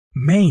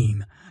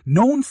Maine,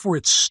 known for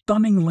its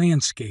stunning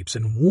landscapes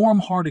and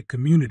warm-hearted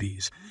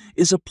communities,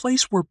 is a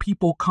place where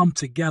people come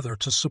together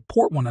to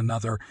support one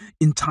another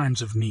in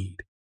times of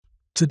need.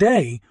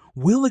 Today,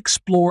 we'll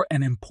explore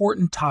an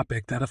important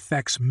topic that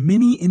affects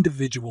many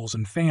individuals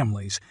and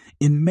families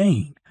in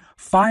Maine: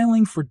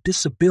 filing for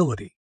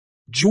disability.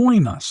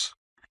 Join us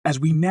as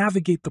we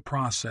navigate the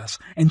process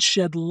and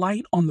shed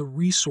light on the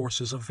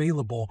resources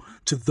available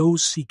to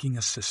those seeking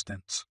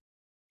assistance.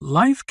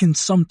 Life can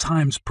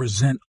sometimes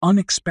present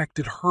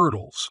unexpected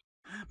hurdles,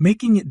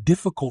 making it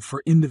difficult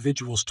for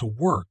individuals to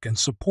work and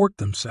support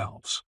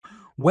themselves.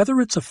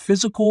 Whether it's a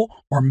physical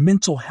or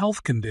mental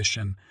health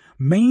condition,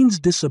 Maine's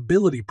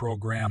disability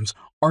programs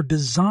are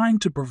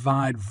designed to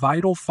provide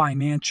vital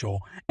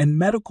financial and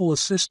medical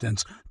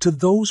assistance to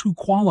those who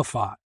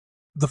qualify.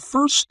 The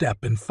first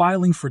step in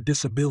filing for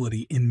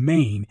disability in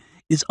Maine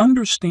is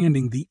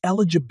understanding the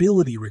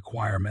eligibility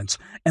requirements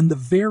and the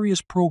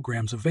various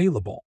programs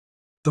available.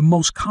 The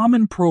most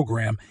common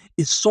program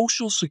is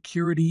Social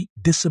Security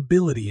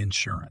Disability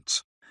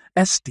Insurance,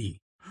 SD,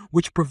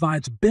 which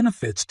provides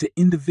benefits to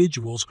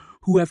individuals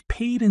who have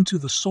paid into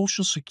the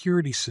Social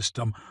Security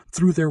system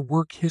through their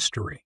work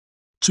history.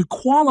 To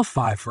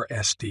qualify for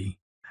SD,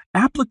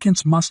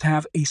 applicants must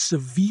have a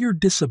severe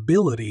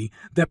disability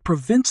that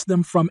prevents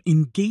them from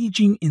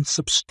engaging in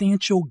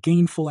substantial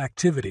gainful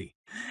activity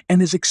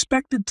and is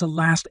expected to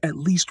last at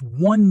least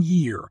 1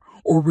 year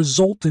or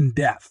result in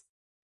death.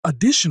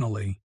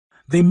 Additionally,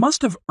 they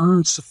must have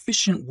earned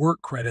sufficient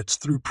work credits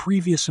through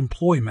previous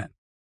employment.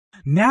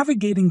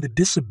 Navigating the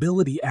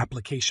disability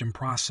application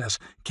process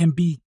can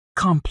be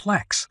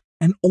complex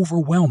and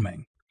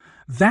overwhelming.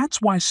 That's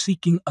why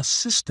seeking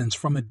assistance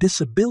from a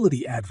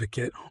disability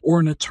advocate or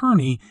an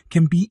attorney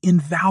can be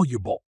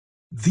invaluable.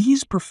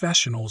 These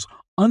professionals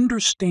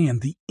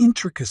understand the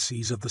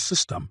intricacies of the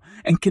system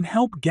and can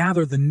help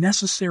gather the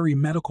necessary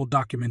medical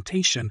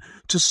documentation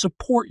to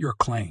support your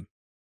claim.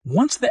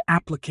 Once the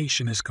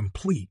application is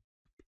complete,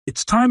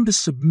 it's time to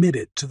submit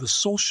it to the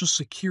Social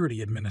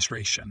Security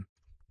Administration.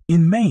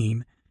 In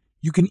Maine,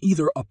 you can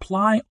either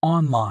apply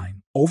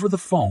online, over the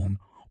phone,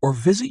 or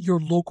visit your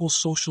local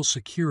Social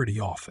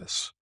Security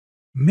office.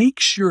 Make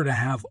sure to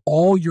have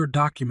all your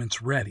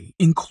documents ready,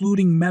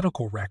 including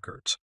medical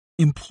records,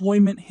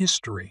 employment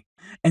history,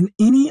 and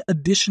any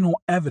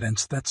additional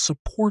evidence that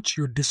supports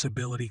your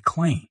disability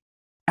claim.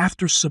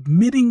 After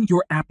submitting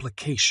your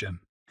application,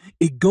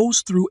 it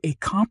goes through a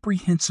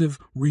comprehensive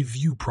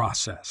review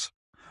process.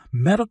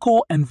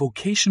 Medical and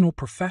vocational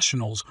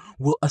professionals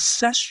will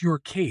assess your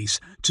case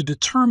to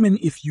determine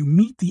if you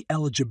meet the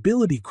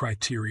eligibility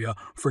criteria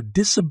for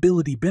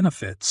disability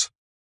benefits.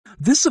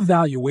 This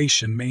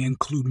evaluation may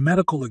include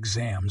medical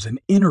exams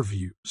and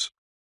interviews.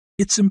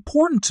 It's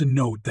important to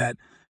note that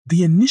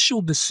the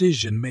initial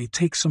decision may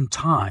take some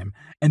time,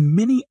 and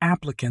many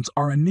applicants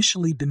are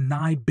initially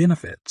denied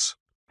benefits.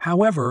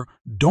 However,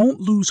 don't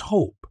lose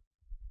hope.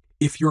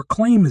 If your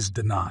claim is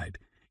denied,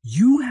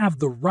 you have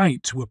the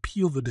right to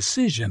appeal the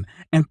decision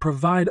and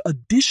provide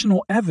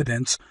additional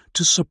evidence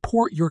to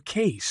support your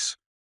case.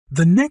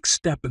 The next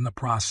step in the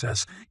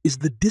process is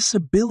the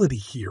disability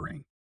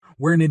hearing,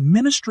 where an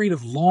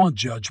administrative law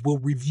judge will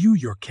review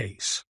your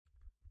case.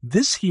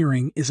 This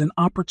hearing is an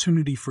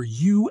opportunity for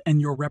you and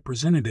your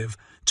representative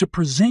to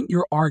present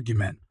your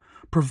argument,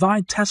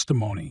 provide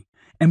testimony,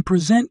 and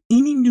present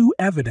any new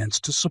evidence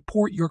to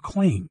support your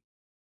claim.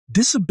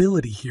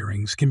 Disability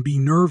hearings can be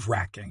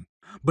nerve-wracking,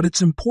 but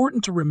it's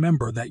important to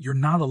remember that you're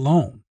not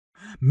alone.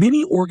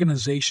 Many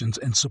organizations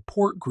and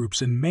support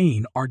groups in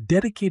Maine are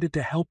dedicated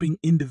to helping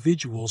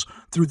individuals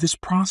through this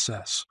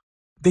process.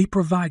 They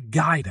provide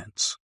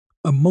guidance,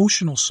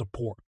 emotional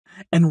support,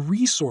 and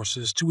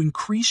resources to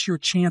increase your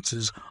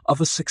chances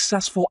of a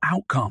successful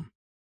outcome.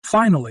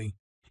 Finally,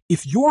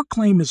 if your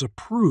claim is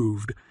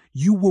approved,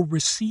 you will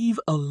receive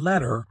a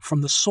letter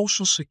from the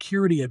Social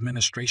Security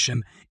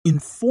Administration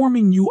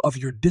informing you of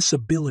your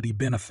disability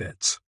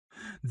benefits.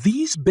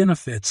 These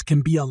benefits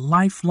can be a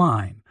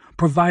lifeline,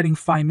 providing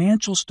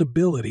financial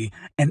stability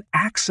and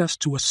access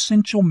to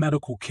essential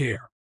medical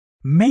care.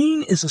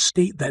 Maine is a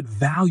state that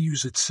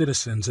values its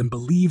citizens and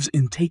believes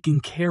in taking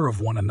care of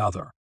one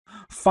another.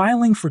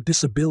 Filing for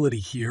disability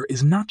here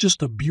is not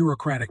just a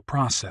bureaucratic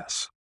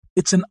process.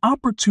 It's an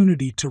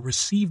opportunity to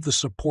receive the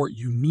support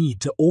you need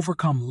to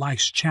overcome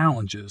life's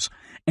challenges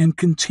and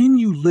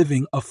continue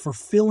living a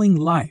fulfilling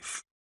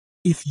life.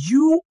 If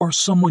you or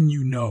someone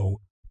you know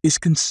is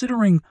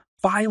considering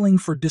filing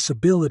for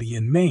disability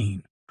in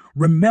Maine,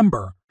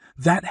 remember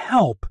that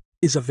help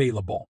is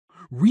available.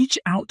 Reach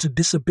out to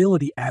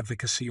disability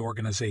advocacy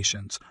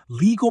organizations,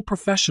 legal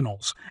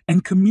professionals,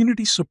 and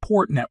community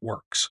support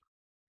networks.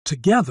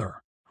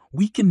 Together,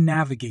 we can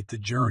navigate the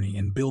journey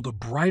and build a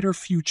brighter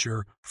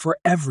future for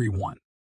everyone.